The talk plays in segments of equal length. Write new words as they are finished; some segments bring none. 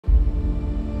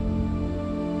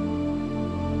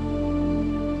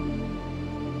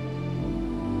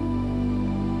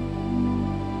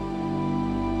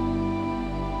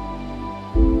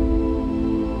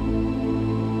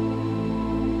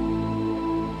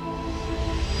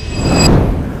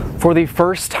For the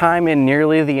first time in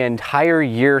nearly the entire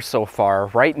year so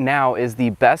far, right now is the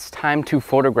best time to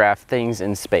photograph things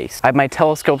in space. I have my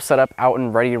telescope set up out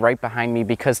and ready right behind me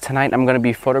because tonight I'm going to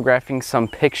be photographing some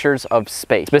pictures of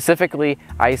space, specifically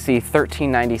IC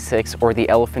 1396 or the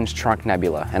Elephant's Trunk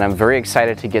Nebula, and I'm very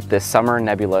excited to get this summer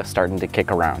nebula starting to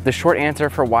kick around. The short answer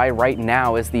for why right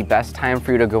now is the best time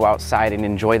for you to go outside and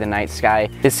enjoy the night sky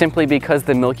is simply because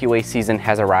the Milky Way season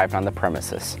has arrived on the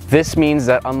premises. This means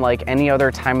that unlike any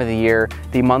other time of the year,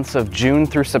 the months of June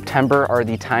through September are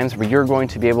the times where you're going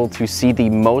to be able to see the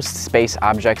most space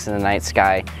objects in the night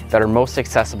sky that are most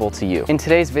accessible to you. In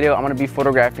today's video, I'm going to be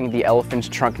photographing the Elephant's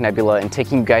Trunk Nebula and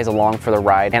taking you guys along for the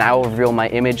ride, and I will reveal my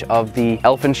image of the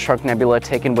Elephant's Trunk Nebula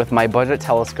taken with my budget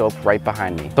telescope right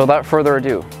behind me. So without further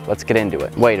ado, let's get into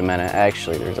it. Wait a minute,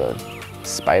 actually there's a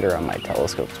spider on my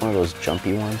telescope. It's one of those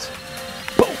jumpy ones.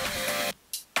 Boom!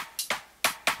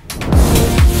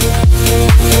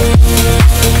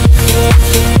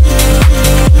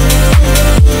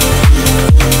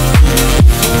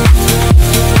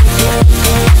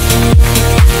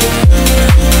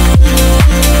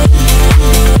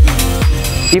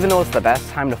 Even though it's the best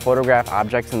time to photograph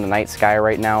objects in the night sky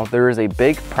right now, there is a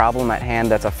big problem at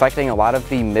hand that's affecting a lot of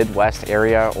the Midwest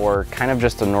area or kind of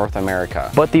just in North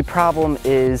America. But the problem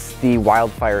is the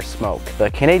wildfire smoke, the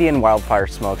Canadian wildfire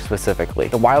smoke specifically.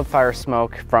 The wildfire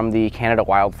smoke from the Canada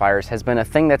wildfires has been a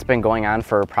thing that's been going on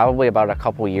for probably about a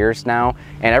couple years now,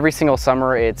 and every single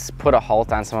summer it's put a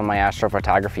halt on some of my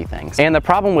astrophotography things. And the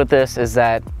problem with this is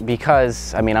that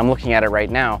because, I mean, I'm looking at it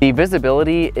right now, the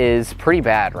visibility is pretty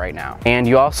bad right now. And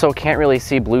you also can't really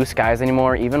see blue skies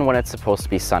anymore, even when it's supposed to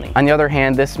be sunny. On the other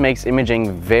hand, this makes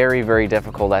imaging very, very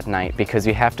difficult at night because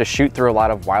you have to shoot through a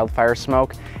lot of wildfire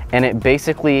smoke, and it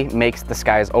basically makes the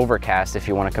skies overcast if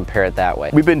you want to compare it that way.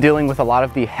 We've been dealing with a lot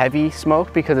of the heavy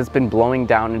smoke because it's been blowing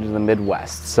down into the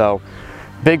Midwest. So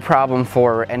big problem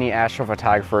for any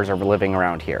astrophotographers are living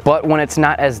around here. But when it's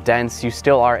not as dense, you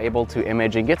still are able to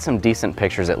image and get some decent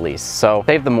pictures at least. So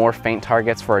save the more faint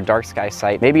targets for a dark sky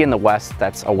site, maybe in the west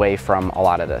that's away from a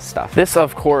lot of this stuff. This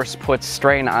of course puts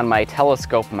strain on my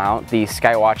telescope mount, the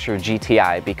Skywatcher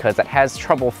GTI, because it has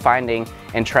trouble finding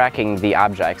and tracking the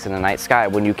objects in the night sky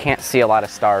when you can't see a lot of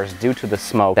stars due to the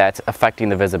smoke that's affecting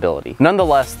the visibility.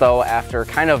 Nonetheless though, after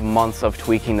kind of months of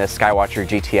tweaking the Skywatcher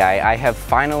GTI, I have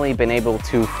finally been able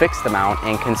to fix the mount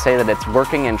and can say that it's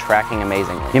working and tracking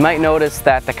amazingly. You might notice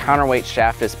that the counterweight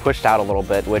shaft is pushed out a little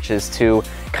bit, which is to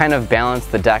kind of balance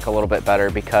the deck a little bit better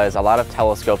because a lot of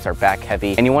telescopes are back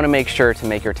heavy and you want to make sure to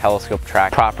make your telescope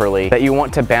track properly, that you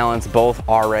want to balance both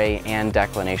RA and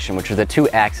declination, which are the two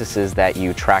axes that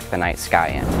you track the night sky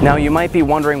in. Now you might be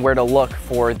wondering where to look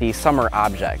for the summer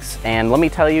objects, and let me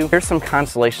tell you, here's some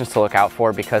constellations to look out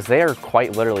for because they are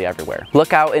quite literally everywhere.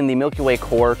 Look out in the Milky Way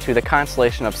core to the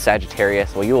constellation of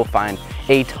Sagittarius, where you will find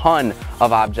a ton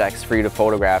of objects for you to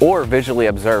photograph or visually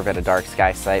observe at a dark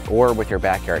sky site or with your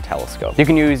backyard telescope. You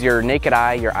can use your naked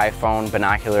eye, your iPhone,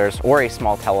 binoculars, or a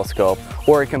small telescope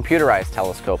or a computerized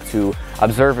telescope to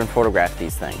observe and photograph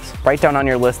these things. Write down on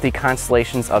your list the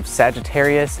constellations of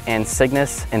Sagittarius and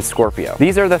Cygnus and Scorpio.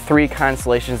 These are the three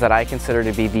constellations that I consider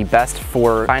to be the best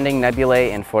for finding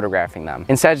nebulae and photographing them.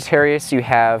 In Sagittarius, you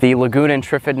have the Lagoon and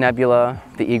Trifid Nebula,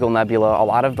 the Eagle Nebula, a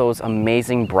lot of those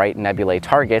amazing bright nebulae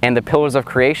targets, and the Pillars of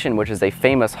Creation, which is a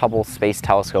famous Hubble Space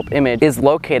Telescope image, is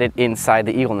located inside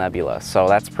the Eagle Nebula, so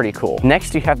that's pretty cool.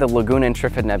 Next, you have the Lagoon and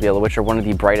Trifid Nebula, which are one of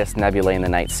the brightest nebulae in the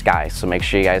night sky, so make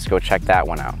sure you guys go check that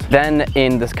one out. Then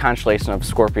in this constellation of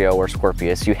Scorpio or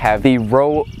Scorpius, you have the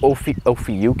Rho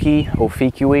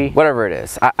Ophiuchi, whatever it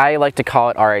is. I like to call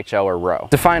it RHO or Rho.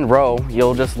 To find Rho,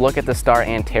 you'll just look at the star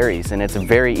Antares and it's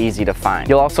very easy to find.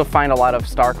 You'll also find a lot of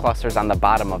star clusters on the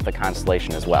bottom of the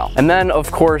constellation as well. And then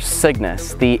of course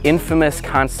Cygnus, the infamous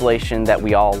constellation that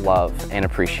we all love and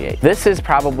appreciate. This is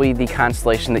probably the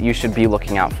constellation that you should be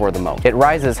looking out for the most. It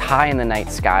rises high in the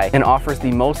night sky and offers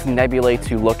the most nebulae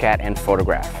to look at and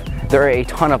photograph. There are a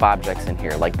ton of objects in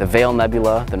here, like the Veil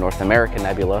Nebula, the North American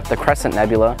Nebula, the Crescent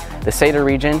Nebula, the Satyr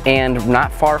region, and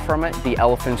not far from it, the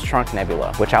Elephant's Trunk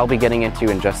Nebula, which I'll be getting into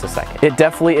in just a second. It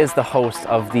definitely is the host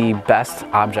of the best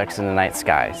objects in the night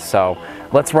sky, so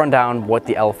let's run down what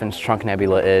the Elephant's Trunk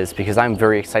Nebula is because I'm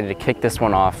very excited to kick this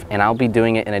one off, and I'll be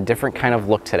doing it in a different kind of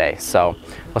look today, so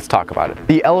let's talk about it.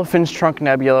 The Elephant's Trunk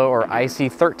Nebula, or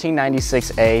IC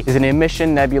 1396A, is an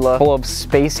emission nebula full of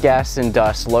space gas and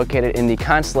dust located in the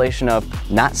constellation constellation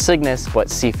of not Cygnus, but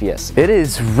Cepheus. It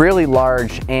is really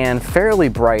large and fairly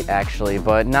bright actually,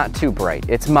 but not too bright.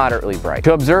 It's moderately bright.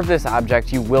 To observe this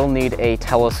object, you will need a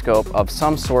telescope of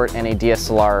some sort and a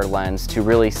DSLR lens to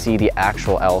really see the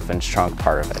actual elephant's trunk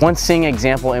part of it. Once seeing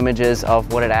example images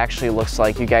of what it actually looks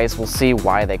like, you guys will see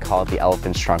why they call it the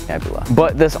elephant's trunk nebula.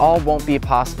 But this all won't be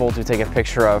possible to take a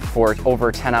picture of for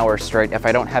over 10 hours straight if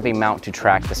I don't have a mount to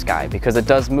track the sky, because it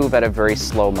does move at a very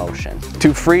slow motion.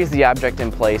 To freeze the object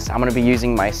in place, I'm going to be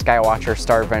using my Skywatcher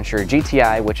StarVenture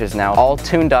GTI, which is now all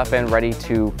tuned up and ready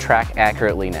to track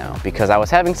accurately now, because I was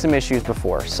having some issues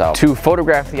before. So to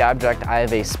photograph the object, I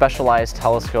have a specialized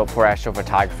telescope for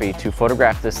astrophotography to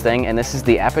photograph this thing, and this is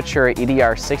the Aperture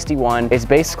EDR61. It's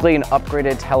basically an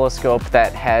upgraded telescope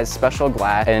that has special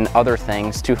glass and other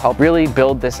things to help really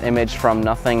build this image from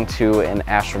nothing to an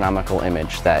astronomical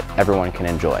image that everyone can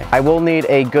enjoy. I will need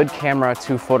a good camera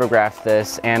to photograph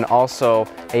this, and also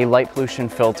a light pollution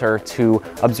filter to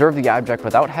observe the object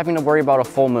without having to worry about a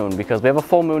full moon, because we have a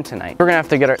full moon tonight. We're gonna have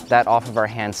to get that off of our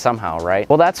hands somehow, right?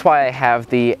 Well, that's why I have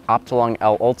the Optolong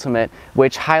L Ultimate,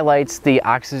 which highlights the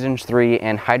oxygen 3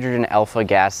 and hydrogen alpha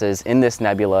gases in this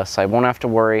nebula, so I won't have to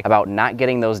worry about not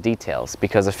getting those details,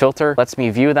 because the filter lets me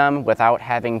view them without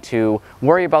having to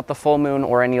worry about the full moon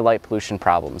or any light pollution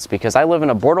problems, because I live in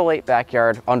a Border Lake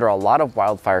backyard under a lot of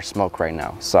wildfire smoke right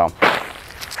now. So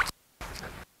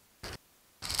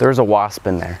there's a wasp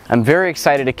in there. I'm very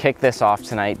excited to kick this off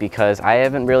tonight because I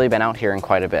haven't really been out here in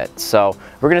quite a bit. So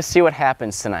we're gonna see what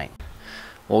happens tonight.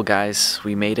 Well guys,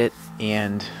 we made it,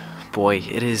 and boy,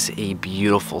 it is a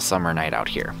beautiful summer night out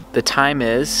here. The time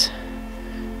is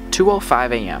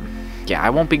 2:05 a.m. Yeah,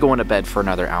 I won't be going to bed for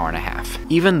another hour and a half.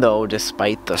 Even though,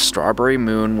 despite the strawberry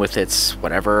moon with its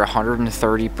whatever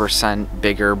 130%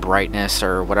 bigger brightness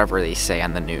or whatever they say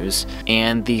on the news,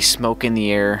 and the smoke in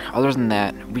the air, other than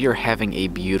that, we are having a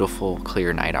beautiful,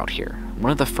 clear night out here.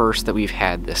 One of the first that we've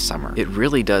had this summer. It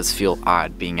really does feel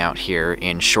odd being out here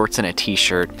in shorts and a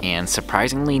t-shirt, and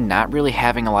surprisingly not really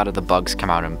having a lot of the bugs come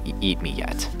out and eat me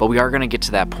yet. But we are gonna get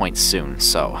to that point soon,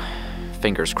 so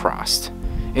fingers crossed.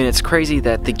 And it's crazy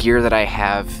that the gear that I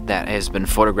have that has been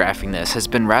photographing this has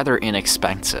been rather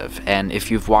inexpensive, and if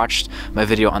you've watched my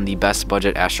video on the best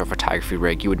budget astrophotography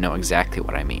rig, you would know exactly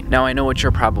what I mean. Now I know what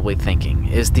you're probably thinking,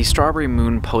 is the strawberry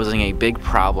moon posing a big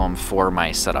problem for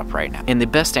my setup right now? And the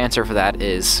best answer for that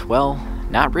is, well,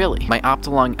 not really. My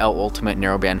Optolong L Ultimate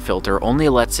narrowband filter only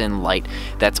lets in light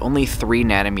that's only 3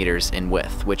 nanometers in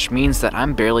width, which means that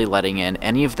I'm barely letting in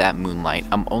any of that moonlight.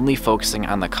 I'm only focusing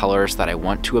on the colors that I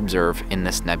want to observe in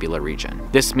this nebula region.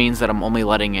 This means that I'm only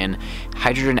letting in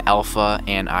hydrogen alpha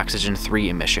and oxygen 3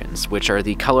 emissions, which are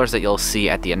the colors that you'll see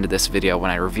at the end of this video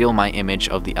when I reveal my image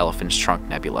of the elephant's trunk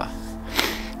nebula.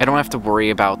 I don't have to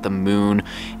worry about the moon,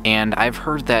 and I've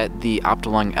heard that the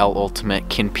Optolong L Ultimate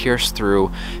can pierce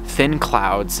through thin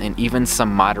clouds and even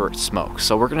some moderate smoke,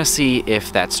 so we're gonna see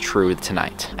if that's true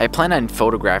tonight. I plan on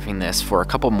photographing this for a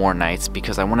couple more nights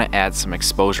because I want to add some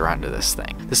exposure onto this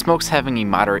thing. The smoke's having a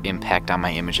moderate impact on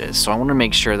my images, so I want to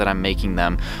make sure that I'm making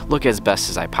them look as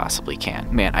best as I possibly can.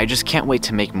 Man, I just can't wait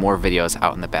to make more videos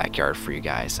out in the backyard for you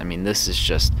guys. I mean, this is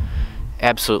just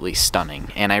absolutely stunning,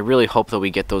 and I really hope that we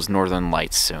get those northern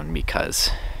lights soon, because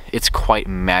it's quite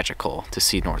magical to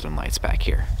see northern lights back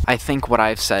here. I think what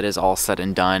I've said is all said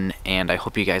and done, and I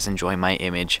hope you guys enjoy my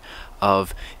image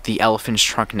of the elephant's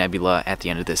trunk nebula at the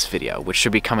end of this video, which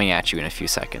should be coming at you in a few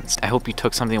seconds. I hope you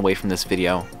took something away from this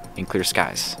video, and clear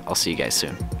skies. I'll see you guys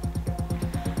soon.